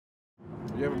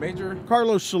you have a major?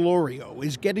 Carlos Solorio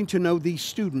is getting to know these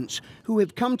students who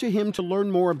have come to him to learn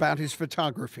more about his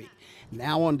photography.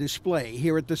 Now on display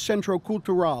here at the Centro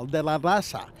Cultural de la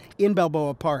Raza in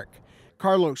Balboa Park.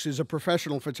 Carlos is a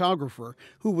professional photographer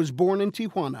who was born in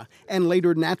Tijuana and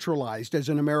later naturalized as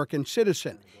an American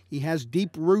citizen. He has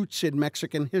deep roots in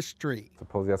Mexican history.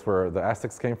 Supposedly that's where the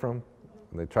Aztecs came from.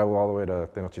 They traveled all the way to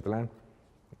Tenochtitlan.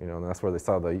 And that's where they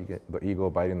saw the eagle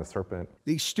biting the serpent.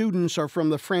 These students are from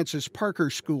the Francis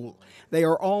Parker School. They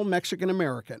are all Mexican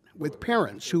American, with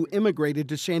parents who immigrated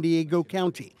to San Diego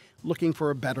County looking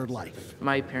for a better life.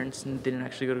 My parents didn't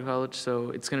actually go to college, so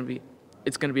it's gonna be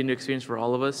a new experience for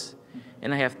all of us.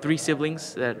 And I have 3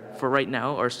 siblings that, for right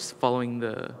now, are following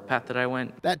the path that I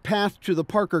went. That path to the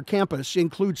Parker campus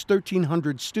includes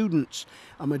 1,300 students.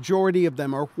 A majority of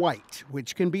them are white,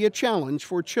 which can be a challenge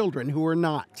for children who are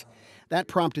not. That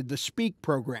prompted the SPEAK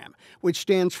program, which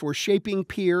stands for Shaping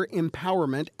Peer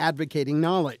Empowerment Advocating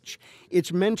Knowledge.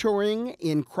 It's mentoring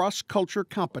in cross-culture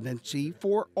competency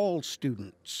for all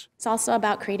students. It's also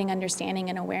about creating understanding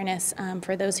and awareness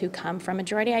for those who come from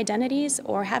majority identities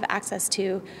or have access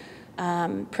to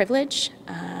privilege,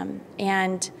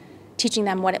 and teaching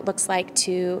them what it looks like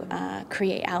to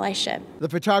create allyship. The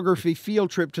photography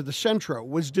field trip to the Centro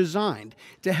was designed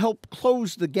to help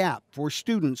close the gap for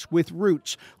students with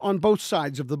roots on both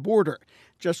sides of the border.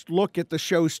 Just look at the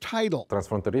show's title.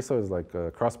 Transfronterizo is like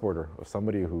a cross-border, or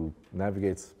somebody who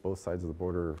navigates both sides of the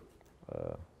border,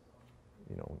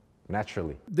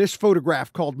 naturally. This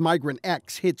photograph, called Migrant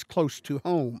X, hits close to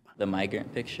home. The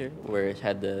migrant picture, where it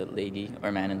had the lady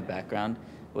or man in the background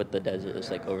with the desert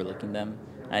just like overlooking them.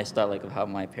 I just thought of how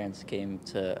my parents came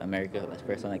to America as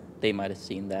person, they might have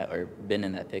seen that or been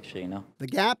in that picture, The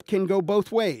gap can go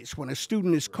both ways when a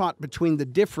student is caught between the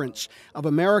difference of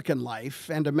American life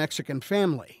and a Mexican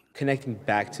family. Connecting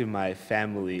back to my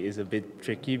family is a bit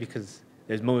tricky because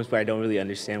there's moments where I don't really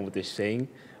understand what they're saying,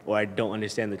 or I don't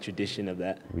understand the tradition of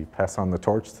that. We pass on the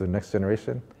torch to the next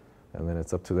generation, and then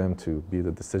it's up to them to be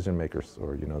the decision makers,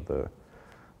 or the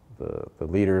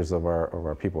leaders of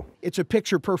our people. It's a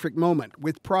picture-perfect moment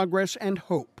with progress and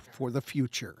hope for the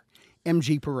future.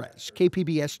 M.G. Perez,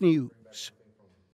 KPBS News.